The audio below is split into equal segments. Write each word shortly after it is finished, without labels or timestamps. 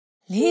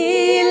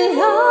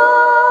Lila.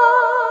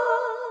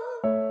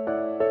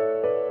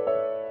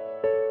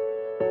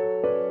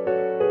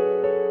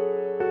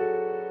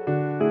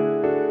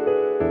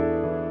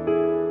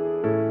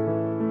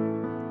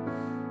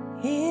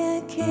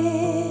 Ihr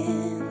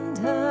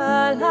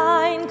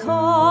Kinderlein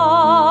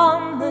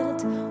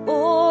kommet,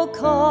 o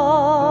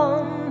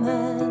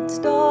kommet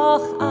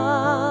doch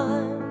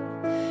an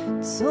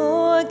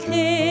zur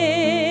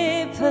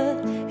Krippe,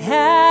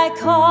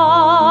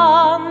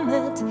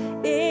 kommet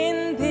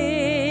in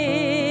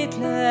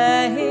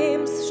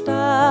Betlehems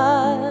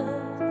Stall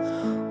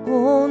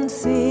und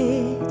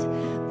seht,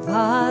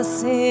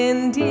 was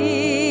in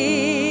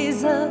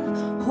dieser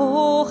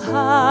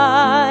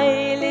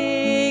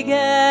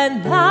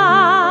hochheiligen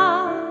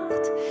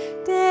Nacht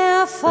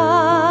der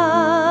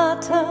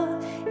Vater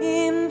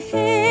im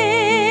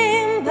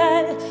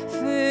Himmel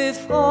für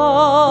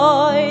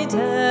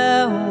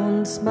Freude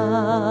uns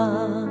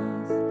macht.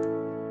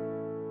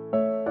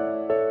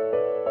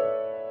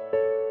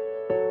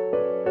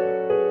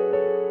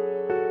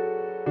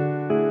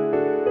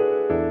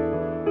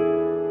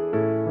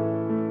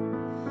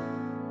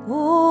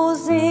 O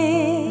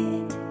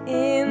seht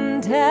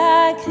in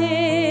der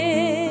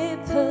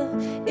Krippe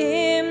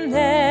im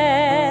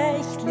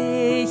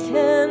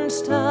nächtlichen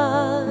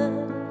Stall,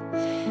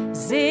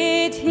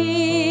 seht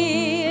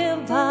hier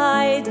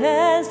bei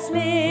des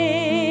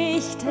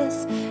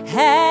Lichtes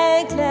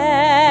hell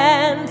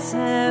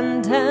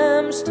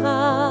glänzendem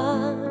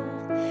Strahl,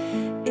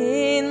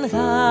 in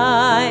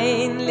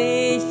reinlichen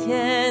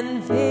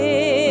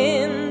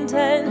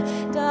Windeln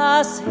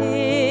das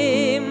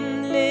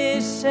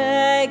himmlische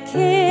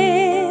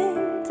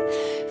Kind,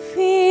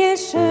 viel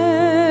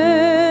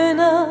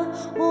schöner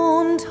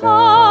und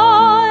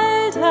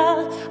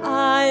holder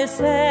als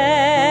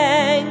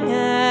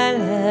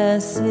Engel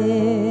es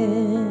sind.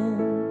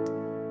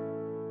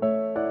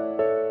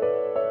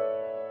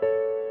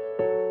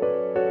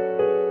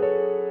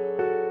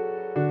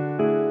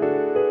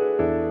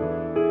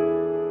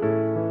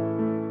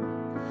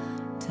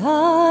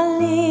 Da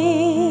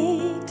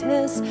liegt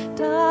es,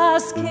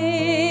 das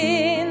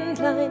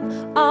Kindlein,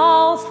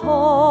 auf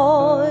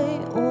Heu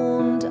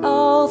und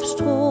auf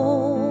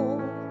Stroh.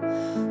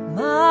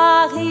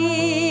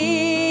 Maria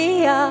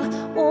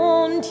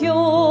und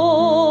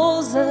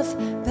Josef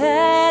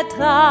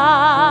betrachten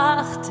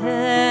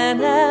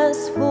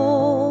es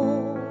froh.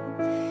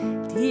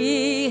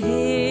 Die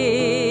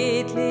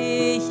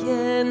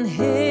redlichen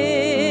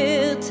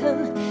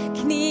Hirten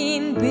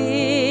knien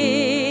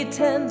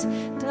betend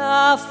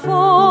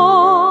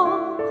davor.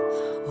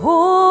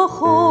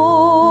 Hoch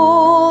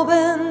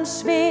oben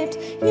schwebt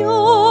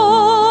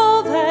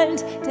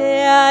jubelnd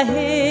der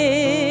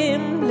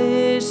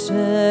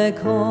himmlische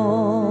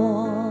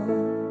Chor.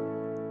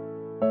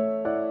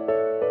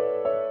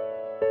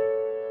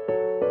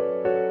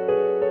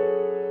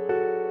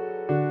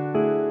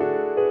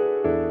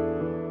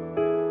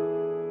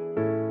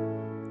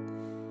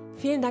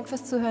 Vielen Dank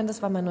fürs Zuhören,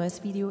 das war mein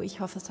neues Video. Ich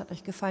hoffe, es hat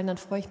euch gefallen, dann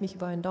freue ich mich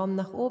über einen Daumen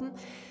nach oben.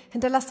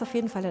 Hinterlasst auf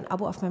jeden Fall ein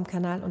Abo auf meinem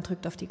Kanal und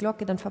drückt auf die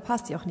Glocke, dann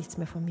verpasst ihr auch nichts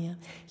mehr von mir.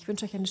 Ich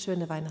wünsche euch eine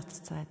schöne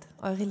Weihnachtszeit.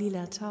 Eure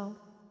Lila, ciao.